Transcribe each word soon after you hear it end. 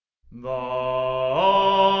The,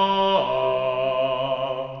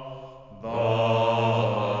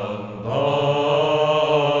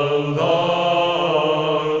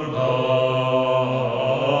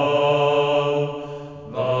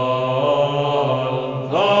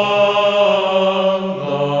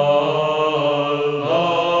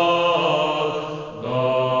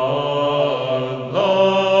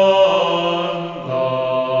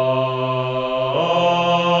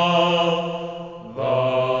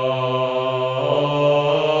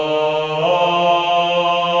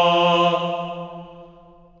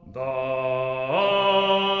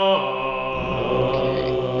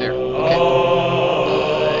 Okay, there. Okay.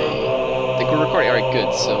 I think we're recording. All right,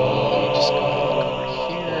 good. So let me just go ahead and look over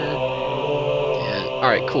here. And all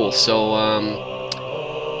right, cool. So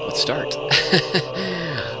let's start. All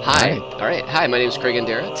Hi. right. All right. Hi, my name is Craig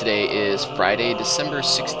Andera. Today is Friday, December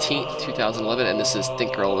 16th, 2011, and this is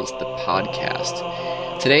Think Relevance, the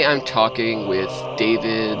podcast. Today I'm talking with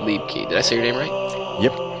David Liebke. Did I say your name right?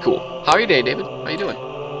 Yep. Cool. How are you today, David? How you doing?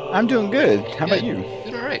 I'm doing good. How about Good. you?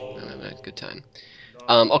 Doing all right. I'm having a good time.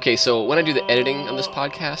 Okay, so when I do the editing on this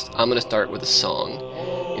podcast, I'm going to start with a song.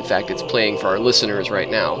 In fact, it's playing for our listeners right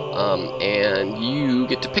now, and you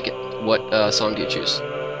get to pick it. What song do you choose?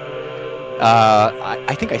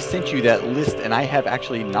 I think I sent you that list, and I have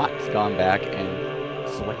actually not gone back and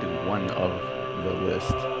selected one of the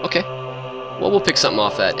list. Okay, well we'll pick something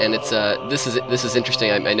off that, and it's this is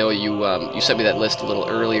interesting. I know you sent me that list a little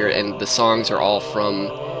earlier, and the songs are all from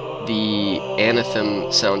the Anthem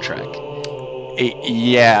soundtrack.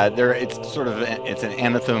 Yeah, there. It's sort of it's an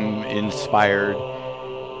anthem inspired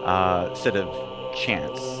set of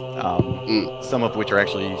chants. Mm, Some of which are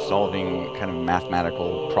actually solving kind of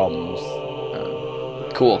mathematical problems.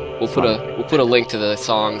 cool. Song. We'll put a link to the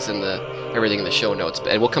songs and the everything in the show notes,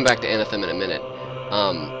 and we'll come back to Anthem in a minute.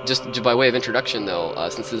 Just by way of introduction, though,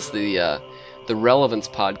 since this is the relevance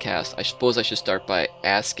podcast, I suppose I should start by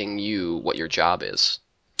asking you what your job is.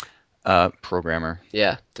 Programmer.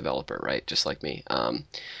 Yeah, developer, right? Just like me.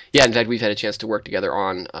 Yeah, in fact, we've had a chance to work together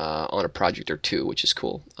on a project or two, which is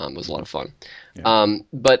cool. It was a lot of fun. Yeah.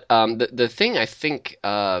 But the thing I think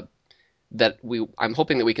that I'm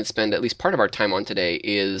hoping that we can spend at least part of our time on today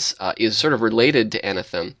is sort of related to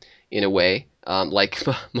Anathem in a way, like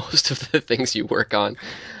most of the things you work on,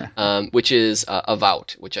 which is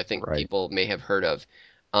Avowed, which I think Right. people may have heard of.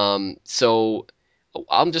 So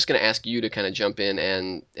I'm just going to ask you to kind of jump in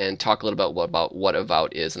and talk a little about what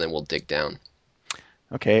Avowed is, and then we'll dig down.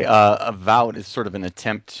 Okay. Avowed is sort of an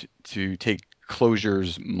attempt to take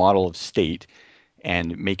Clojure's model of state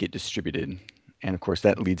and make it distributed. And of course,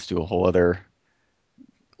 that leads to a whole other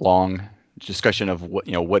long discussion of what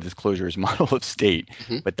is Clojure's model of state.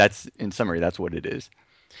 Hmm. But that's in summary, that's what it is.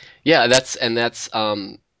 Yeah, that's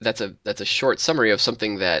a short summary of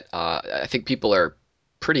something that I think people are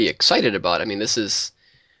pretty excited about. I mean, this is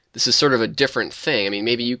sort of a different thing. I mean,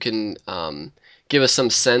 maybe you can give us some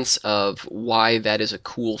sense of why that is a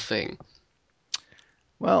cool thing.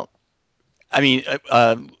 Well, I mean,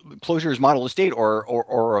 Clojure's model of state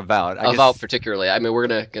or Avowed. I Avowed guess particularly. I mean, we're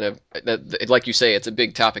gonna like you say, it's a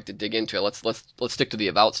big topic to dig into. Let's stick to the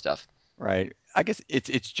Avowed stuff. right. I guess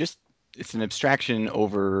it's just it's an abstraction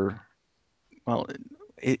over. Well,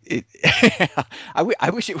 it I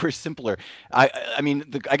wish it were simpler. I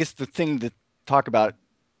mean, I guess the thing to talk about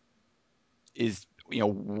is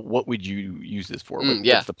what would you use this for?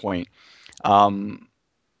 Yeah. What's the point? Um,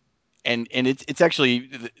 and it's actually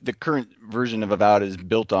the current version of Avowed is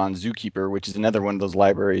built on Zookeeper, which is another one of those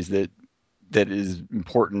libraries that is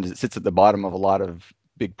important. It sits at the bottom of a lot of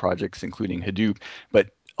big projects, including Hadoop.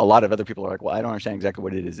 But a lot of other people are like, well, I don't understand exactly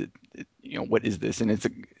what it is. What is this? And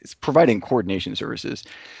it's providing coordination services.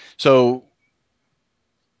 So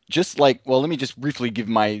just like, well, let me just briefly give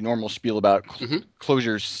my normal spiel about Hmm.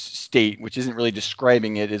 Clojure's state, which isn't really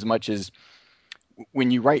describing it as much as when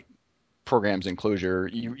you write programs in Clojure,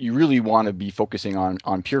 you really want to be focusing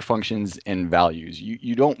on pure functions and values.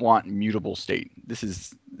 You don't want mutable state. This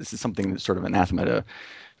is something that's sort of anathema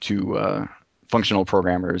to functional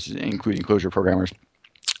programmers, including Clojure programmers.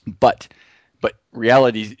 But but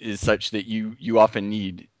reality is such that you often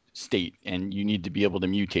need state and you need to be able to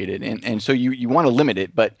mutate it, and so you want to limit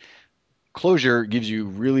it, but Clojure gives you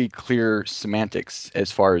really clear semantics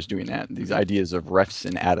as far as doing that. These Hmm. ideas of refs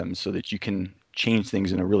and atoms, so that you can change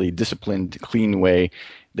things in a really disciplined, clean way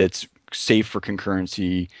that's safe for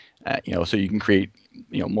concurrency. So you can create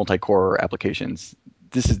multi-core applications.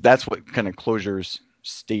 That's what kind of Clojure's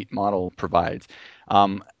state model provides.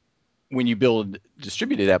 Um, when you build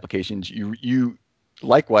distributed applications, you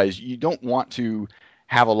likewise you don't want to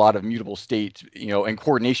have a lot of mutable states, and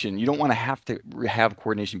coordination. You don't want to have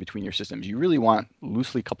coordination between your systems. You really want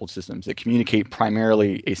loosely coupled systems that communicate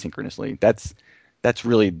primarily asynchronously. That's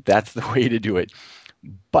the way to do it.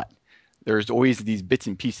 But there's always these bits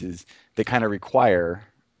and pieces that kind of require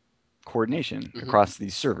coordination Hmm. across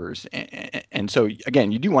these servers. And so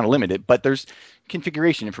again, you do want to limit it, but there's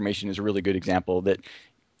configuration information is a really good example that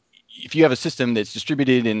if you have a system that's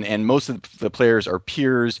distributed and most of the players are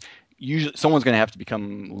peers, usually someone's going to have to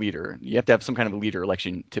become leader. You have to have some kind of a leader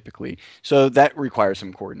election typically. So that requires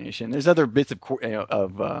some coordination. There's other bits of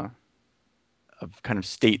kind of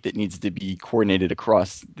state that needs to be coordinated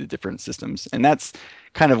across the different systems, and that's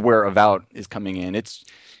kind of where Avowed is coming in. It's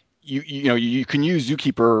you can use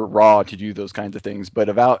Zookeeper raw to do those kinds of things, but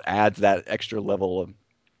Avowed adds that extra level of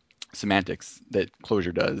semantics that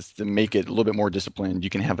Clojure does to make it a little bit more disciplined. You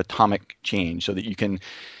can have atomic change so that you can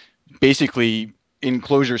basically in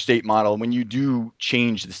Clojure state model, when you do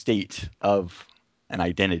change the state of an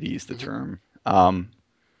identity is the Hmm. term.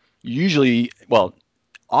 Usually, well,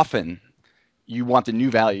 often you want the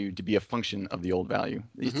new value to be a function of the old value.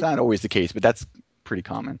 It's Hmm. not always the case, but that's pretty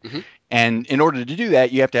common. Hmm. And in order to do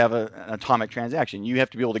that, you have to have an atomic transaction. You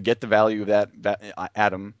have to be able to get the value of that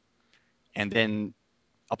atom and then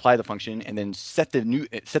apply the function and then set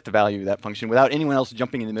the value of that function without anyone else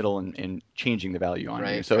jumping in the middle and changing the value on you.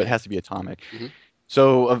 Right, So it right. has to be atomic. Hmm.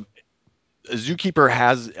 So Zookeeper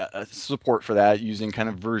has support for that using kind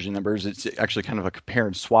of version numbers. It's actually kind of a compare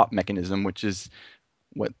and swap mechanism, which is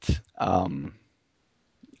what I'm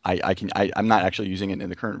not actually using it in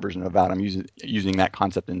the current version of Avowed. I'm using that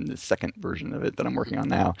concept in the second version of it that I'm Hmm. working on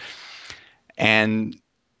now. And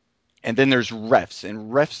and then there's refs,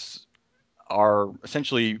 and refs are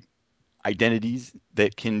essentially identities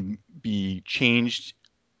that can be changed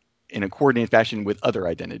in a coordinated fashion with other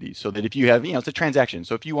identities so that if you have, it's a transaction.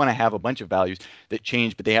 So if you want to have a bunch of values that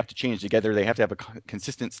change, but they have to change together, they have to have a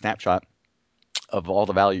consistent snapshot of all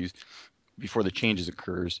the values before the changes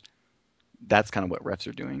occurs. That's kind of what refs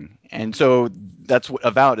are doing. And so that's what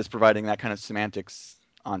Avowed is providing, that kind of semantics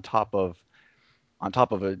on top of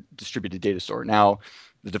a distributed data store. Now,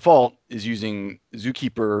 the default is using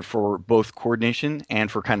Zookeeper for both coordination and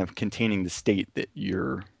for kind of containing the state that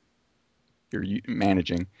you're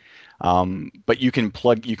managing. But you can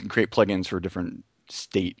create plugins for different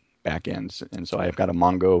state backends, and so I've got a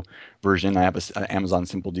Mongo version. I have an Amazon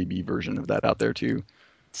SimpleDB version of that out there too.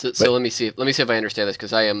 So But let me see if I understand this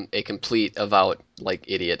because I am a complete avowed like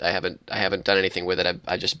idiot. I haven't done anything with it.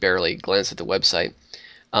 I just barely glanced at the website.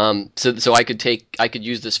 So I could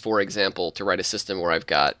use this for example to write a system where I've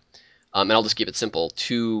got and I'll just keep it simple,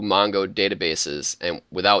 two Mongo databases, and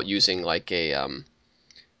without using like a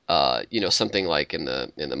something like in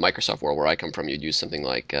the Microsoft world where I come from, you'd use something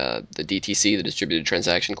like the DTC, the Distributed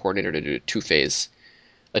Transaction Coordinator, to do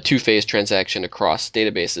a two-phase transaction across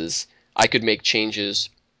databases. I could make changes,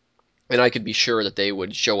 and I could be sure that they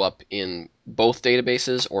would show up in both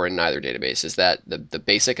databases or in neither database. Is that the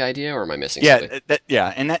basic idea, or am I missing something?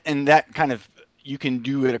 yeah, and that kind of you can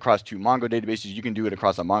do it across two Mongo databases. You can do it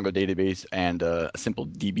across a Mongo database and a simple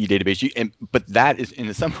DB database. But that is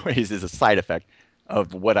in some ways is a side effect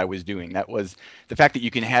of what I was doing. That was the fact that you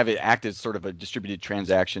can have it act as sort of a distributed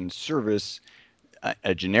transaction service,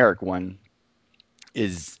 a generic one,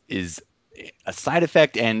 is a side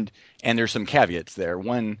effect, and there's some caveats there.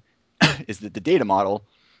 One is that the data model,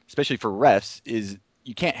 especially for refs, is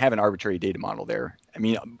you can't have an arbitrary data model there. I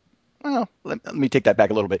mean, well, let me take that back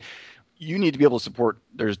a little bit. You need to be able to support.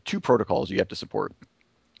 There's two protocols you have to support.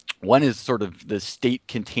 One is sort of the state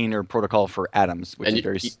container protocol for atoms, which And is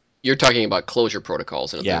very you're talking about closure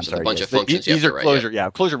protocols, and yeah. I'm there's a sorry. bunch Yes, of functions you have these to are write.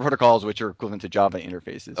 Yep. closure protocols, which are equivalent to Java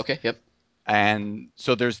interfaces. Okay. Yep. And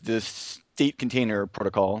so there's this state container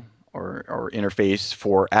protocol or interface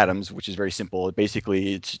for atoms, which is very simple.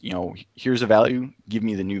 Basically, it's here's a value, give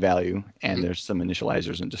me the new value, and Hmm. there's some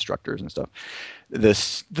initializers and destructors and stuff.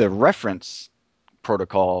 The reference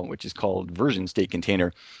protocol, which is called version state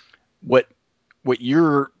container, what what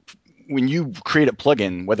you're when you create a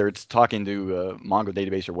plugin, whether it's talking to a Mongo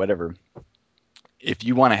database or whatever, if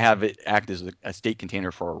you want to have it act as a state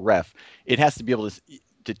container for a ref, it has to be able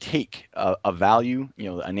to take a value,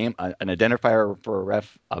 a name, an identifier for a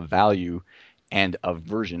ref, a value, and a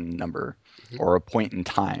version number Hmm. or a point in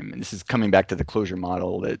time. And this is coming back to the Clojure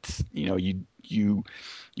model. That's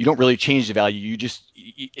you don't really change the value. You just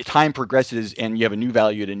time progresses and you have a new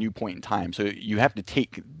value at a new point in time. So you have to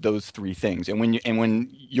take those three things. And when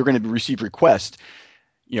you're going to receive request,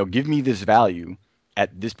 give me this value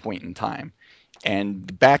at this point in time. And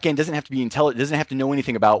the backend doesn't have to be intelligent, doesn't have to know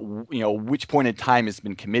anything about which point in time it's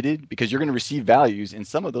been committed, because you're going to receive values and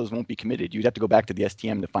some of those won't be committed. You'd have to go back to the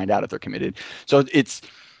STM to find out if they're committed. So it's,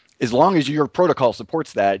 as long as your protocol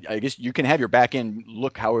supports that, I guess you can have your backend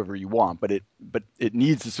look however you want, but it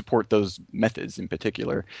needs to support those methods in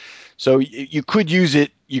particular. So you could use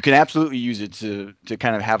it. You can absolutely use it to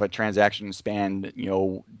kind of have a transaction span,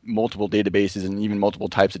 multiple databases and even multiple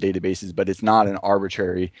types of databases. But it's not an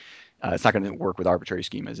arbitrary. It's not going to work with arbitrary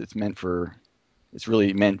schemas. It's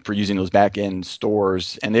really meant for using those back-end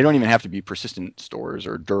stores, and they don't even have to be persistent stores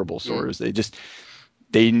or durable Mm, stores.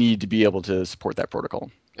 They need to be able to support that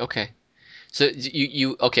protocol. okay. So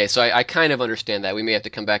you okay? So I kind of understand that. We may have to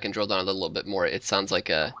come back and drill down a little bit more. It sounds like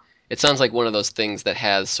one of those things that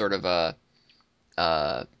has sort of a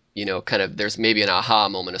kind of there's maybe an aha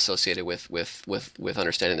moment associated with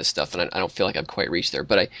understanding this stuff, and I don't feel like I've quite reached there.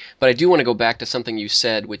 But I do want to go back to something you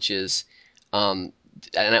said, which is, um,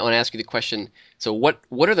 and I want to ask you the question. So what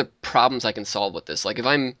are the problems I can solve with this? Like if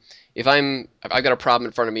I've got a problem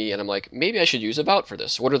in front of me and I'm like, maybe I should use About for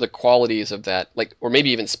this. What are the qualities of that? Like, or maybe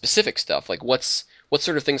even specific stuff. Like what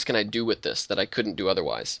sort of things can I do with this that I couldn't do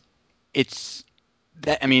otherwise? It's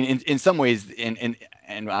that, I mean, in some ways, and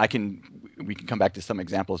we can come back to some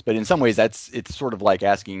examples, but in some ways it's sort of like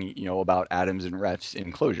asking, about atoms and refs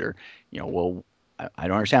in Clojure. Well, I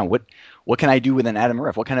don't understand what can I do with an atom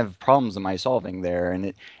ref? What kind of problems am I solving there?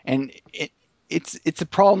 It's the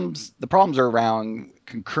problems are around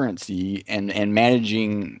concurrency and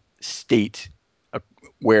managing state, uh,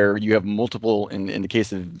 where you have multiple, in the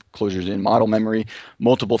case of Clojure's in model memory,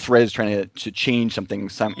 multiple threads trying to change something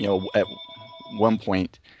at one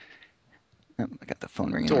point. Oh, I got the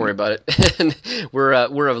phone ringing Don't on worry me. about it. We're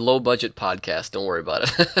a low budget podcast. Don't worry about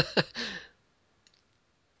it.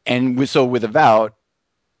 And with Avowed,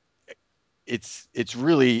 it's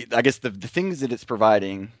really, I guess, the things that it's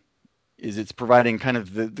providing kind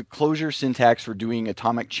of the Clojure syntax for doing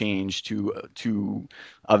atomic change to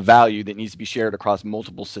a value that needs to be shared across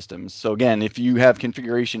multiple systems. So again, if you have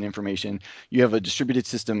configuration information, you have a distributed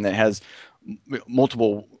system that has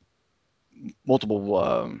multiple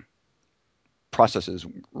processes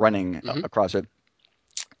running Hmm. across it,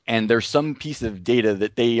 and there's some piece of data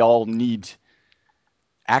that they all need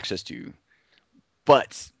access to.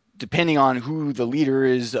 But depending on who the leader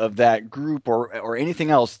is of that group or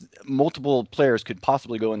anything else, multiple players could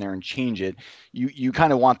possibly go in there and change it. You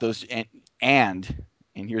kind of want those, and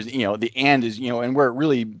here's, the and is, and where it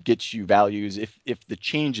really gets you values, if the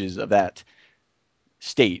changes of that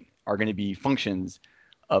state are going to be functions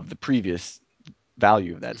of the previous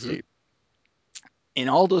value of that Hmm. state. In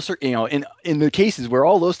all those, in the cases where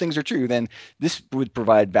all those things are true, then this would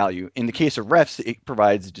provide value. In the case of refs, it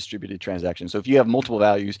provides distributed transactions. So if you have multiple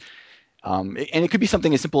values, and it could be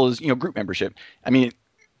something as simple as, group membership. I mean,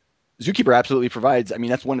 Zookeeper absolutely provides. I mean,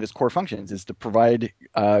 that's one of its core functions, is to provide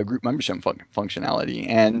group membership functionality.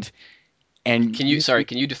 And Can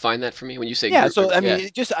you define that for me when you say yeah. group So member? I Yeah.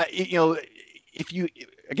 mean, if you,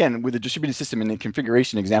 again, with a distributed system in the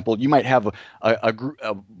configuration example, you might have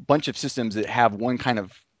a bunch of systems that have one kind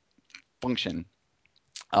of function,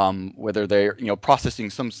 whether they're, processing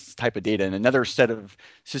some type of data, and another set of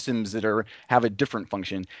systems that have a different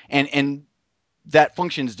function, and that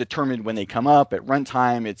function is determined when they come up at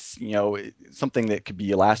runtime. It's, something that could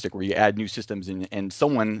be elastic, where you add new systems, and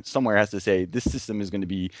someone somewhere has to say this system is going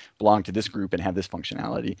to belong to this group and have this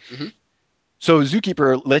functionality. Hmm. So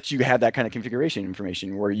Zookeeper lets you have that kind of configuration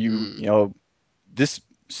information where Mm. this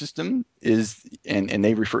system is, and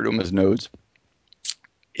they refer to them as nodes,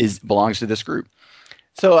 is belongs to this group.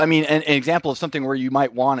 So, I mean, an example of something where you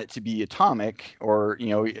might want it to be atomic, or,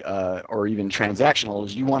 or even transactional,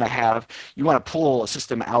 is you want to pull a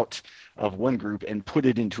system out of one group and put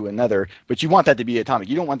it into another, but you want that to be atomic.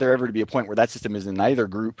 You don't want there ever to be a point where that system is in neither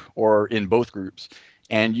group or in both groups.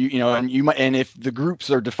 And and if the groups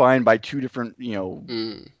are defined by two different,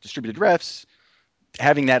 Mm. distributed refs,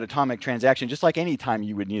 having that atomic transaction, just like any time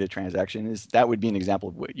you would need a transaction, that would be an example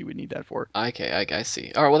of what you would need that for. Okay, I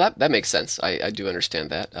see. All right, well that makes sense. I do understand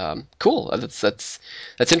that. Cool. That's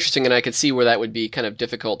interesting, and I could see where that would be kind of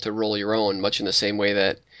difficult to roll your own, much in the same way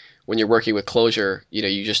that when you're working with Clojure,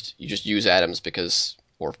 you just use atoms because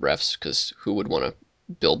or refs because who would want to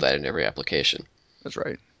build that in every application? That's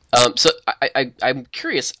right. I'm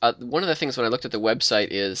curious. One of the things when I looked at the website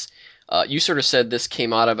is you sort of said this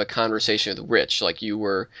came out of a conversation with Rich. Like you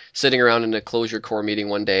were sitting around in a Clojure Core meeting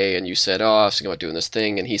one day and you said, "Oh, I was thinking about doing this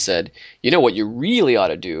thing," and he said, "You know what you really ought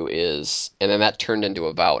to do is," and then that turned into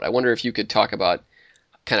About. I wonder if you could talk about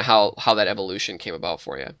kind of how that evolution came about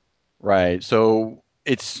for you. Right. So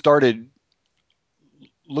it started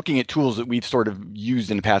looking at tools that we've sort of used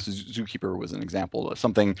in the past, Zookeeper was an example of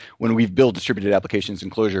something. When we've built distributed applications in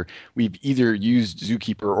Clojure, we've either used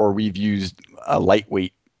Zookeeper or we've used a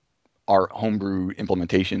lightweight our homebrew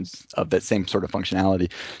implementations of that same sort of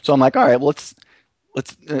functionality. So I'm like, all right, well, let's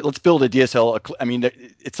build a DSL. I mean,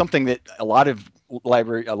 it's something that a lot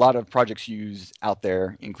of projects use out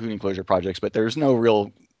there, including Clojure projects, but there's no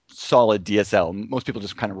real solid DSL. Most people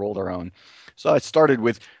just kind of roll their own. So I started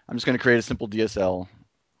with, I'm just going to create a simple DSL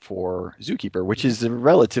for Zookeeper, which Hmm. is a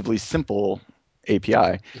relatively simple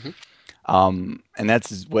API. Hmm. And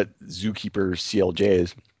that's what Zookeeper CLJ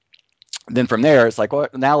is. Then from there, it's like, well,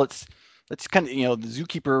 now let's kind of, the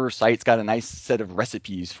Zookeeper site's got a nice set of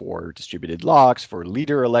recipes for distributed locks, for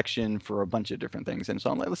leader election, for a bunch of different things. And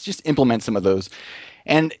so I'm like, let's just implement some of those.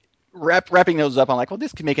 And wrapping those up, I'm like, well,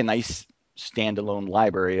 this could make a nice standalone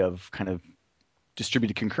library of kind of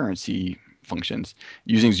distributed concurrency functions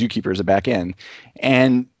using Zookeeper as a backend,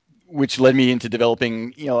 and which led me into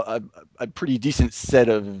developing, a pretty decent set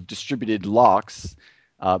of distributed locks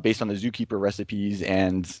based on the Zookeeper recipes,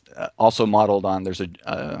 and also modeled on there's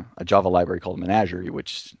a Java library called Menagerie,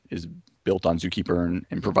 which is built on Zookeeper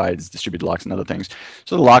and provides distributed locks and other things.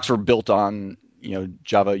 So the locks were built on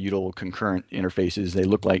Java util concurrent interfaces. They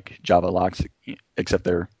look like Java locks, except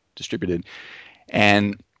they're distributed.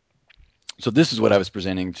 And so this is what I was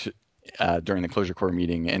presenting during the Clojure Core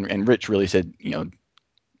meeting, and Rich really said,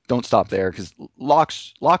 don't stop there, because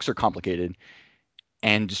locks are complicated,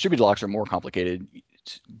 and distributed locks are more complicated.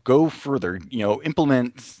 Go further,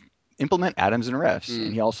 implement atoms and refs. And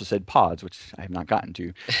Mm. he also said pods, which I have not gotten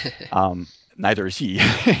to. Um, Neither is he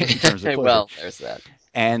in terms of Clojure. Well, there's that.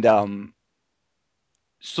 And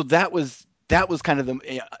so that was kind of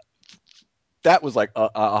that was like a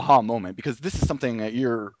aha moment, because this is something a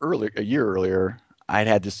year earlier I'd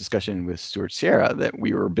had this discussion with Stuart Sierra, that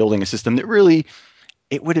we were building a system that really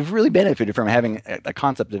it would have really benefited from having a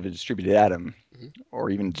concept of a distributed atom Hmm. or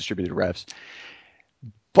even distributed refs.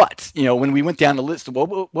 But when we went down the list,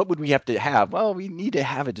 what would we have to have? Well, we need to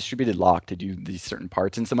have a distributed lock to do these certain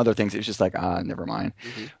parts and some other things. It was just like, never mind.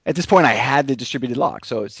 Hmm. At this point, I had the distributed lock,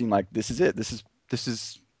 so it seemed like this is it. This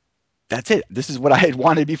is that's it. This is what I had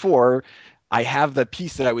wanted before. I have the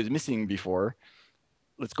piece that I was missing before.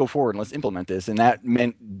 Let's go forward and let's implement this. And that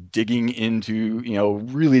meant digging into,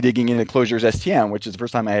 really digging into Clojure's STM, which is the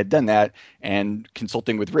first time I had done that, and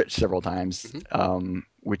consulting with Rich several times, Hmm.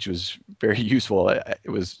 which was very useful. It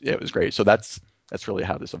was great. So that's really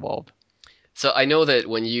how this evolved. So I know that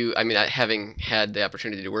when I mean, having had the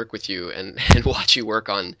opportunity to work with you and, and watch you work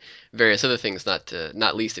on various other things,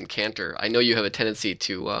 not least in Cantor, I know you have a tendency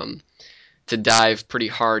to dive pretty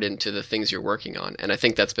hard into the things you're working on, and I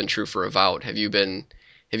think that's been true for Avowed. Have you been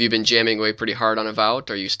jamming away pretty hard on Avowed?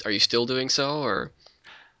 Are you still doing so, or?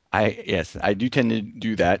 Yes, I do tend to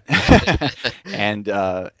do that, and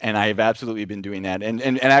I have absolutely been doing that.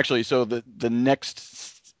 And actually, so the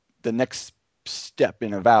next step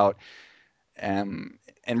in Avowed. And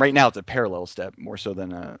right now it's a parallel step more so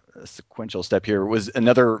than a sequential step here, was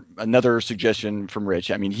another suggestion from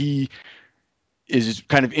Rich. I mean, he is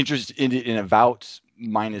kind of interested in Avowed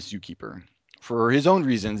minus Zookeeper for his own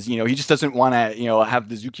reasons. He just doesn't want to have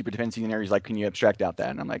the Zookeeper dependency in there. He's like, can you abstract out that?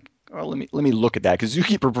 And I'm like, oh, let me look at that, because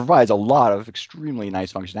Zookeeper provides a lot of extremely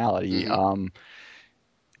nice functionality, Hmm.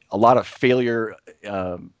 a lot of failure.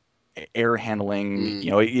 Error handling.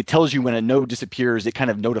 Mm. It tells you when a node disappears. It kind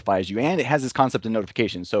of notifies you, and it has this concept of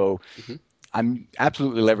notification. So Hmm. I'm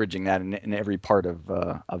absolutely leveraging that in every part of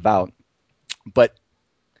Vault. But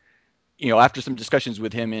after some discussions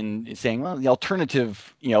with him in saying, well, the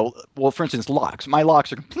alternative, well, for instance, locks. My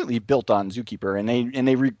locks are completely built on Zookeeper, and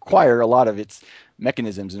they require a lot of its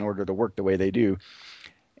mechanisms in order to work the way they do.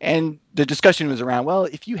 And the discussion was around, well,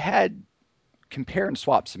 if you had compare and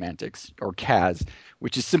swap semantics, or CAS,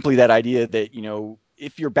 which is simply that idea that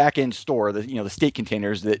if your backend store, the state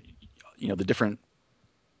containers that the different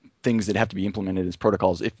things that have to be implemented as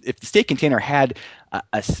protocols, if the state container had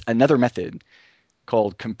another method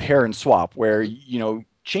called compare and swap, where Hmm.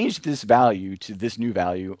 change this value to this new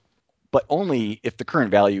value, but only if the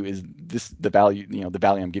current value is the value, the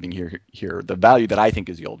value I'm giving here, the value that I think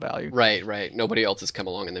is the old value. Right, right. Nobody else has come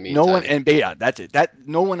along in the No one, meantime. and yeah, that's it. That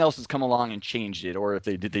no one else has come along and changed it, or if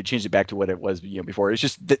they did, they changed it back to what it was before. It's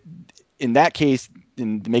just that in that case,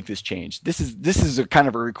 then make this change. This is a kind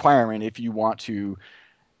of a requirement if you want to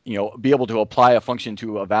be able to apply a function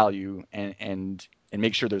to a value, and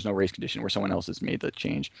make sure there's no race condition where someone else has made the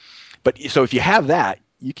change. But so if you have that,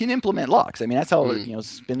 you can implement locks. I mean, that's how Mm.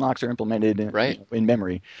 spin locks are implemented Right. in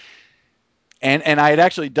memory. And I had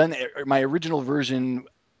actually done my original version.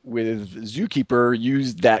 Zookeeper,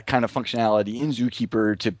 used that kind of functionality in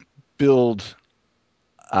Zookeeper to build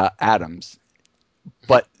atoms, Mhm.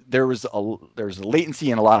 but there was a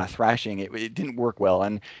latency and a lot of thrashing. It didn't work well,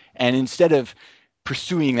 and instead of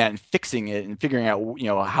pursuing that and fixing it and figuring out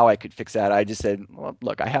how I could fix that, I just said, well,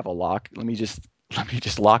 look, I have a lock. Let me just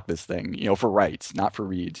lock this thing, for writes, not for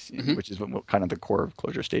reads, Mhm. which is what kind of the core of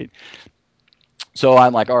Clojure State. So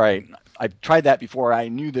I'm like, all right, I've tried that before. I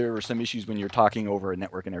knew there were some issues when you're talking over a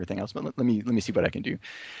network and everything else, but let me see what I can do.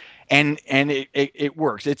 And it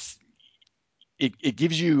works. It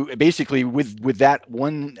gives you basically, with that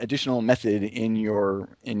one additional method in your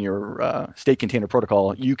state container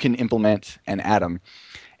protocol, you can implement an atom,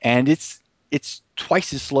 and it's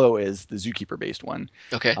twice as slow as the Zookeeper based one.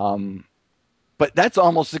 Okay. Um, but that's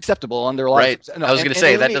almost acceptable under a lot Right. of no, I was going to and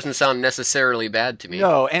say let that me doesn't sound necessarily bad to me.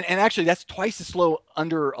 no, and actually that's twice as slow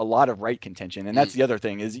under a lot of write contention, and Mm. that's the other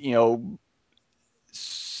thing is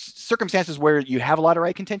circumstances where you have a lot of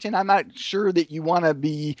write contention. I'm not sure that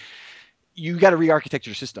you got to re-architect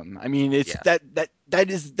your system. I mean, it's Yeah.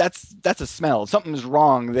 that's a smell. Something's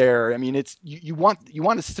wrong there. I mean, it's you want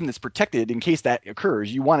a system that's protected in case that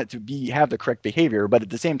occurs. You want it to have the correct behavior, but at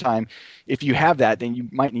the same time, if you have that, then you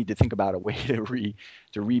might need to think about a way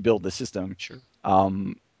to rebuild the system. Sure.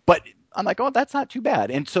 But I'm like, oh, that's not too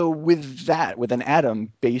bad. And so with an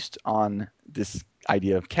atom based on this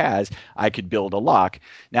idea of CAS, I could build a lock.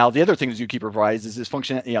 Now, the other thing that Zookeeper provides is this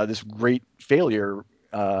function, this great failure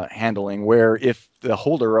handling, where if the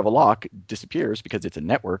holder of a lock disappears because it's a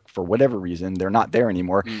network for whatever reason, they're not there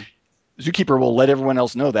anymore. Mm. Zookeeper will let everyone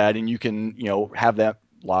else know that, and you can, have that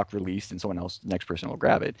lock released, and the next person will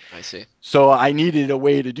grab it. I see. So I needed a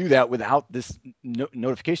way to do that without this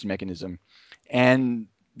notification mechanism, and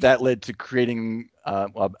that led to creating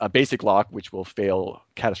a basic lock, which will fail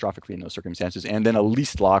catastrophically in those circumstances, and then a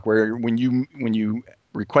least lock, where when you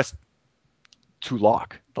request to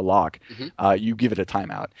lock the lock, Hmm. you give it a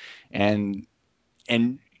timeout, and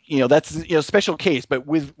that's special case. But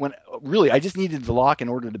with when really I just needed the lock in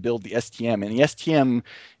order to build the STM, and the STM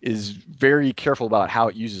is very careful about how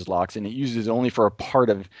it uses locks, and it uses it only for a part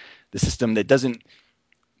of the system that doesn't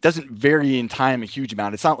vary in time a huge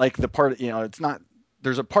amount. It's not like the part, it's not,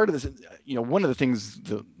 there's a part of this, one of the things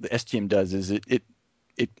the STM does is it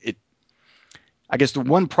I guess the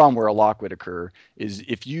one problem where a lock would occur is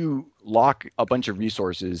if you lock a bunch of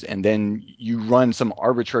resources and then you run some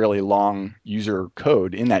arbitrarily long user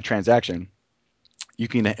code in that transaction,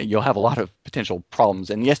 you'll have a lot of potential problems.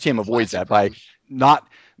 And the STM avoids Classic that by problem. not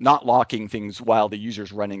not locking things while the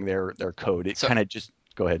user's running their code. It So kind of just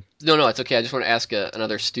go ahead. no, no, it's okay. I just want to ask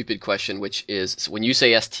another stupid question, which is so when you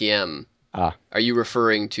say STM, Ah, are you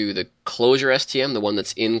referring to the Clojure STM, the one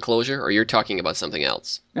that's in Clojure, or you're talking about something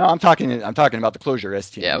else? no, I'm talking about the Clojure Yeah,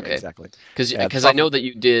 STM. Yeah, okay. exactly. Because Yeah, the I software. know that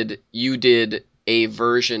you did a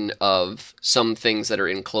version of some things that are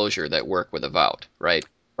in Clojure that work with Avowed, right?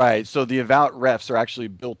 Right. So the Avowed refs are actually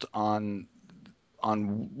built on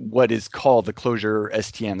what is called the Clojure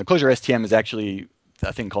STM. The Clojure STM is actually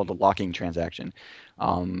a thing called the locking transaction.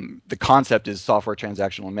 The concept is software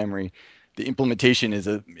transactional memory. The implementation is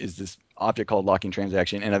this object called locking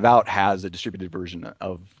transaction, and Avowed has a distributed version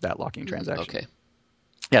of that locking transaction. Okay.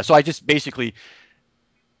 Yeah. So I just basically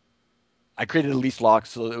I created a least lock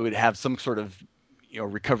so it would have some sort of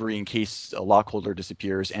recovery in case a lock holder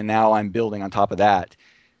disappears, and now I'm building on top of that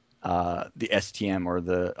the STM or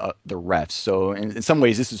the refs. So in some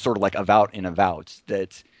ways, this is sort of like Avowed in Avowed,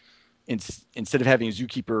 that instead of having a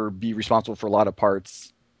Zookeeper be responsible for a lot of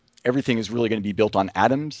parts, everything is really going to be built on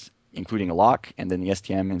atoms, including a lock and then the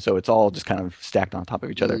STM, and so it's all just kind of stacked on top of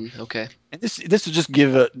each other. Okay. And this will just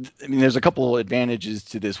give I mean, there's a couple advantages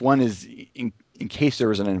to this. One is in case there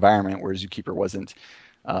was an environment where Zookeeper wasn't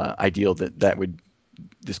ideal, that would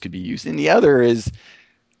this could be used. And the other is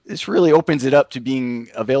this really opens it up to being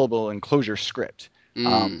available in Clojure script,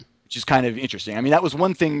 Mm. which is kind of interesting. I mean, that was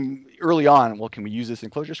one thing early on. Well, can we use this in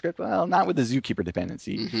Clojure script? Well, not with the Zookeeper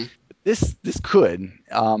dependency. Hmm. This could.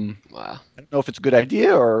 Wow. I don't know if it's a good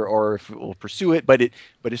idea or if we'll pursue it, but it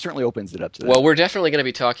certainly opens it up to that. Well, we're definitely going to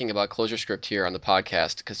be talking about ClojureScript here on the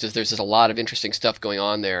podcast because there's just a lot of interesting stuff going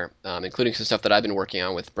on there, including some stuff that I've been working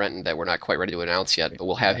on with Brenton that we're not quite ready to announce yet, but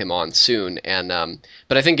we'll have Yeah. him on soon. And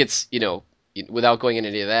but I think it's without going into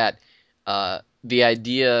any of that, the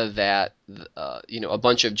idea that a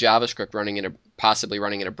bunch of JavaScript possibly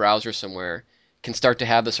running in a browser somewhere can start to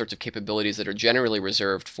have the sorts of capabilities that are generally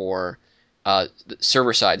reserved for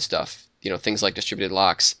server side stuff, things like distributed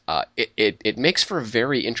locks, it makes for a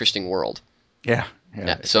very interesting world. Yeah.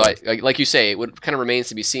 Yeah. It So does. like you say, it kind of remains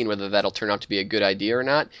to be seen whether that'll turn out to be a good idea or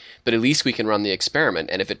not. But at least we can run the experiment,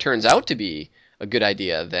 and if it turns out to be a good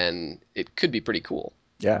idea, then it could be pretty cool.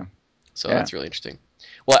 Yeah, So yeah, that's really interesting.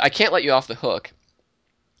 Well, I can't let you off the hook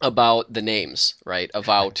about the names, right?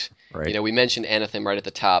 About, right. we mentioned Anathem right at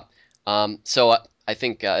the top. So I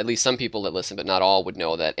think at least some people that listen, but not all, would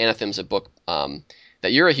know that Anathem's a book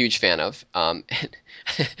that you're a huge fan of.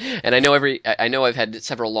 And I know I've had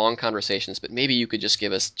several long conversations, but maybe you could just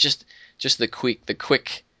give us just the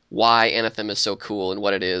quick why Anathem is so cool and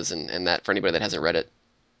what it is, and that for anybody that hasn't read it.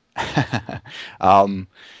 um,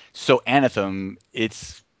 so Anathem,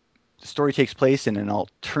 its the story takes place in an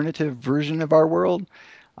alternative version of our world,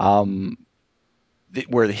 um,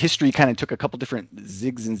 where the history kind of took a couple different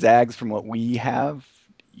zigs and zags from what we have.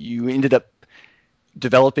 You ended up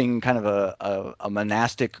developing kind of a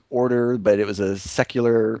monastic order, but it was a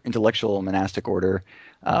secular intellectual monastic order.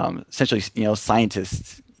 Essentially,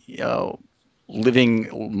 scientists, living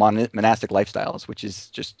monastic lifestyles, which is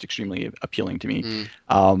just extremely appealing to me. Mm.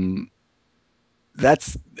 Um,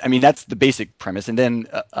 I mean, that's the basic premise, and then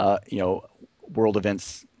world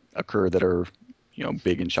events occur that are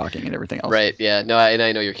big and shocking and everything else. Right, yeah. No, and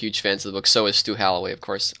I know you're huge fans of the book. So is Stu Halloway, of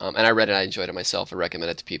course. And I read it, I enjoyed it myself. I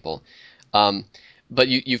recommend it to people. Um, but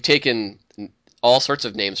you've taken all sorts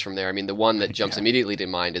of names from there. I mean, the one that jumps Yeah, immediately to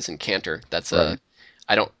mind is Incantor. That's right.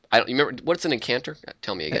 I don't, you remember what's an Incantor?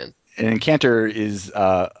 Tell me again. An incantor is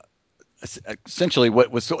essentially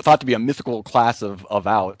what was thought to be a mythical class of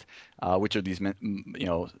out, which are these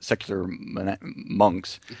secular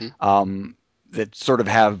monks Hmm. um, that sort of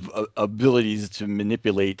have abilities to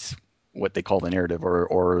manipulate what they call the narrative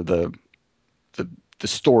or the, the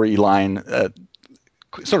storyline,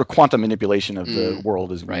 sort of quantum manipulation of the Mm,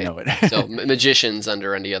 world as we right. know it. So magicians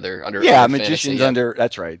under any other Yeah, under fantasy. magicians Yep. under.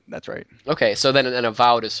 That's right. That's right. Okay, so then an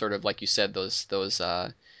avowed is sort of like you said, those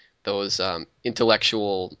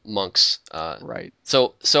intellectual monks. Right.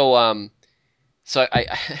 So I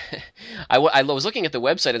I was looking at the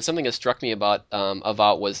website, and something that struck me about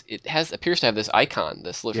was it has appears to have this icon,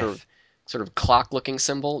 this little Yes. sort of clock looking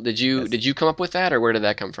symbol. Yes. Did you come up with that, or where did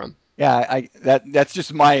that come from? Yeah. That's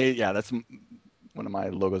just my that's one of my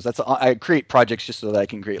logos. I create projects just so that I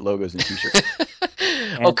can create logos and T-shirts.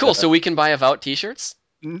 Oh, And cool. So we can buy Avowed T-shirts?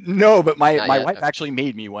 no, but my Not my yet. wife Okay. actually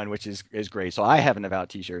made me one, which is great. So I have an Avowed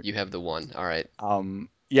T-shirt. You have the one. All right.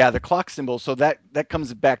 Yeah, the clock symbol. So that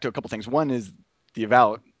comes back to a couple things. One is the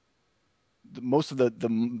Avowed. Most of the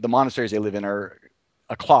monasteries they live in are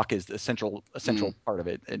a clock is a Mm, central part of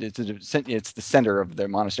it. It's the center of their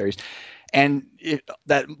monasteries, and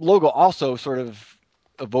that logo also sort of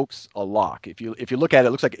evokes a lock. If you look at it,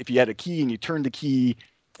 it looks like if you had a key and you turned the key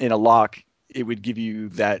in a lock, it would give you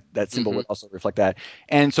that symbol mm-hmm, would also reflect that.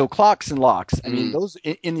 And so clocks and locks. I mean, mm, those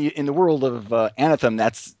in the world of Anathem,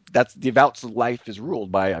 that's the Devout's life is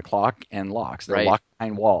ruled by a clock and locks. They're right. locked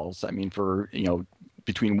behind walls. I mean, for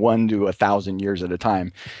between 1 to 1,000 years at a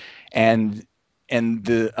time. And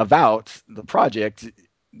the About the project,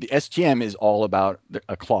 the STM is all about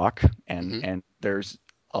a clock and Mm-hmm. there's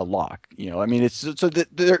a lock. I mean, it's so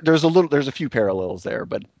there's a few parallels there,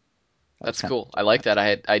 but that was That's kind cool. I like that.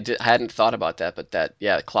 I hadn't thought about that, but that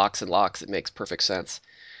yeah, clocks and locks. It makes perfect sense.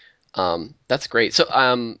 That's great. So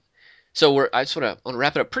I just want to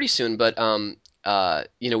wrap it up pretty soon, but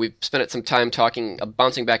we've spent some time talking,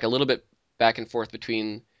 bouncing back a little bit back and forth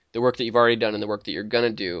between the work that you've already done and the work that you're gonna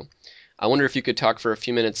do. I wonder if you could talk for a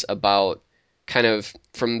few minutes about kind of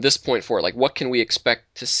from this point forward, like what can we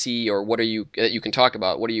expect to see, or what are you that you can talk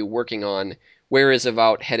about? What are you working on? Where is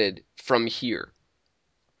Avowed headed from here?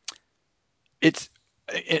 it's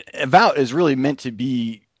About is really meant to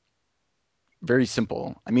be very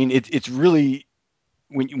simple. I mean, it's really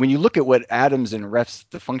when you look at what atoms and refs,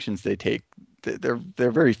 the functions they take, they're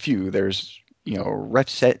very few. There's ref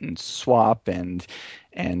set and swap and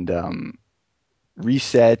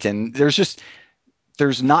reset, and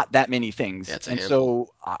there's not that many things. That's a And handful.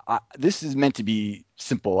 so this is meant to be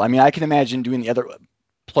simple. I mean, I can imagine doing the other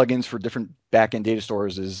plugins for different backend data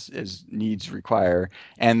stores as needs require.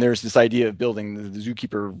 And there's this idea of building the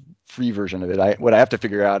Zookeeper free version of it. What I have to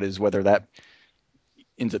figure out is whether that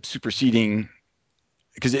ends up superseding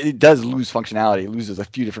because it does lose functionality. It loses a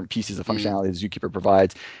few different pieces of Mm. functionality that Zookeeper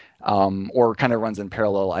provides, or kind of runs in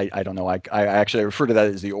parallel. I don't know. I actually refer to that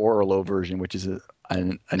as the Orlo version, which is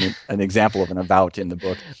an example of an about in the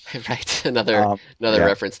book. Right, another Yeah,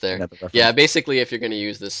 reference there. another Yeah, reference. basically, if you're going to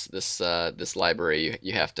use this library,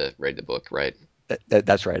 you have to read the book, right?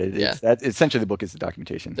 That's right. Yeah, It's essentially the book is the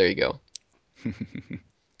documentation. there you go.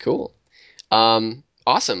 Cool.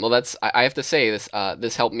 Awesome. Well, I have to say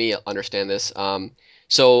this helped me understand this.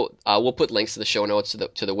 So we'll put links to the show notes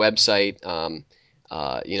to the website.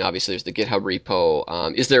 Obviously there's the GitHub repo.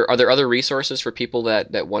 Are there other resources for people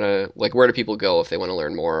that want to, like, where do people go if they want to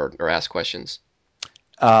learn more or ask questions?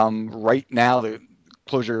 Right now, the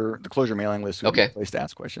closure mailing list would be the Okay. place to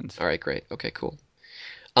ask questions. All right, great. Okay, cool.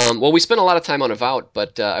 Well, we spent a lot of time on Avowed,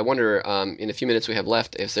 but I wonder, in the few minutes we have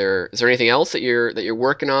left, is there anything else that you're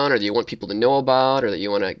working on, or that you want people to know about, or that you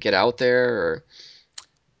want to get out there, or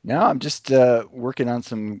Now I'm just working on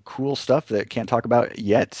some cool stuff that can't talk about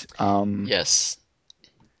yet, yes,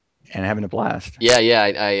 and having a blast. yeah,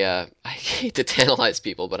 yeah. I hate to tantalize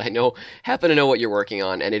people, but happen to know what you're working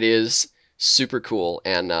on, and it is super cool,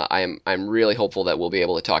 and I'm really hopeful that we'll be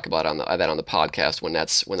able to talk about that on the podcast when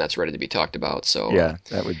that's ready to be talked about. So Yeah,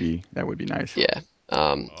 that would be nice. yeah.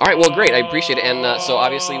 All right. Well, great. I appreciate it. And so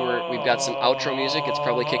obviously we've got some outro music. It's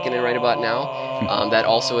probably kicking in right about now. That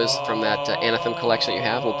also is from that Anthem collection that you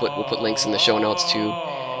have. We'll put links in the show notes to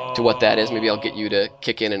what that is. Maybe I'll get you to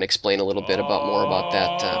kick in and explain a little bit about more about that.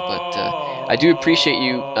 But I do appreciate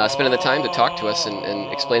you spending the time to talk to us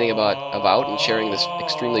and explaining about Avowed and sharing this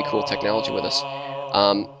extremely cool technology with us.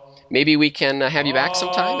 Um, Maybe we can have you back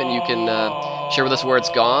sometime and you can share with us where it's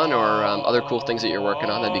gone or other cool things that you're working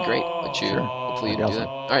on. That'd be great. Would you? Sure, Hopefully that'd be you'd do that.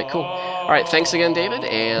 awesome. All right, cool. All right, thanks again, David,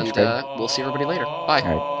 Thanks, and Greg. we'll see everybody later. Bye.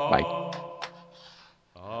 All right,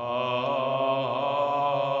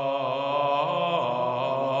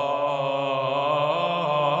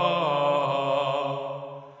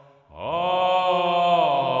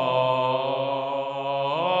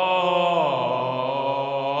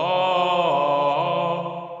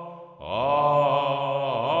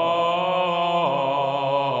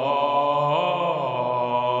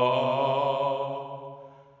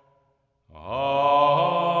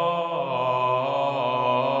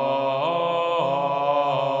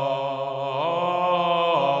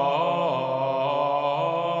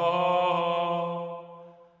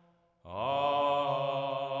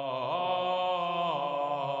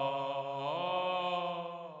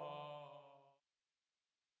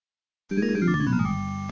 bye.